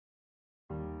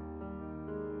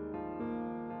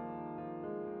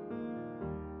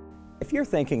If you're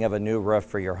thinking of a new roof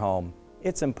for your home,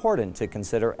 it's important to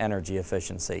consider energy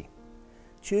efficiency.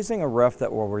 Choosing a roof that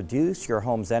will reduce your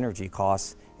home's energy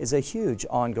costs is a huge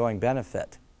ongoing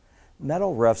benefit.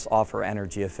 Metal roofs offer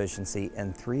energy efficiency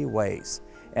in 3 ways,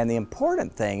 and the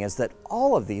important thing is that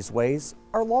all of these ways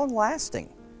are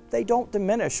long-lasting. They don't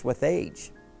diminish with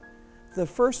age. The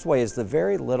first way is the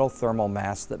very little thermal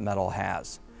mass that metal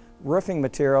has. Roofing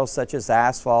materials such as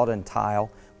asphalt and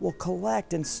tile will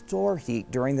collect and store heat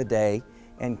during the day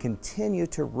and continue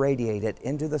to radiate it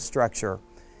into the structure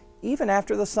even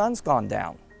after the sun's gone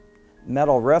down.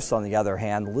 Metal roofs, on the other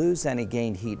hand, lose any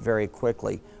gained heat very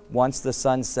quickly once the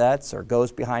sun sets or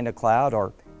goes behind a cloud,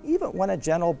 or even when a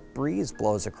gentle breeze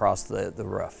blows across the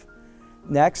roof.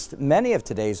 Next, many of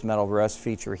today's metal roofs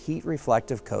feature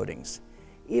heat-reflective coatings.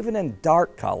 Even in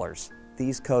dark colors,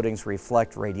 these coatings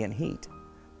reflect radiant heat.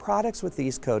 Products with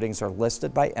these coatings are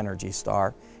listed by Energy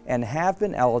Star and have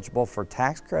been eligible for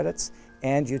tax credits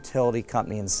and utility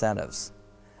company incentives.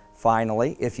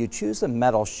 Finally, if you choose a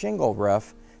metal shingle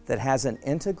roof that has an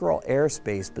integral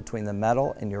airspace between the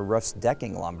metal and your roof's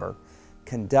decking lumber,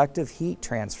 conductive heat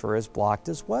transfer is blocked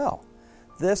as well.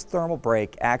 This thermal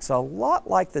break acts a lot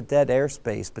like the dead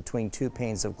airspace between 2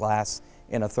 panes of glass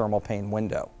in a thermal pane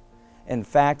window. In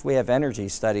fact, we have energy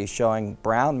studies showing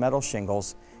brown metal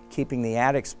shingles keeping the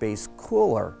attic space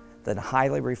cooler than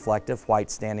highly reflective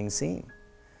white standing seam.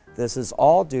 This is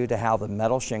all due to how the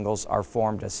metal shingles are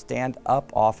formed to stand up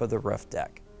off of the roof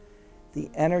deck. The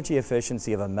energy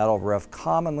efficiency of a metal roof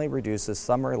commonly reduces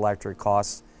summer electric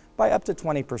costs by up to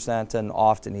 20% and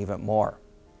often even more.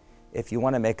 If you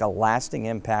want to make a lasting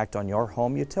impact on your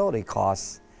home utility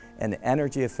costs, an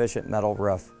energy efficient metal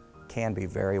roof can be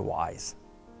very wise.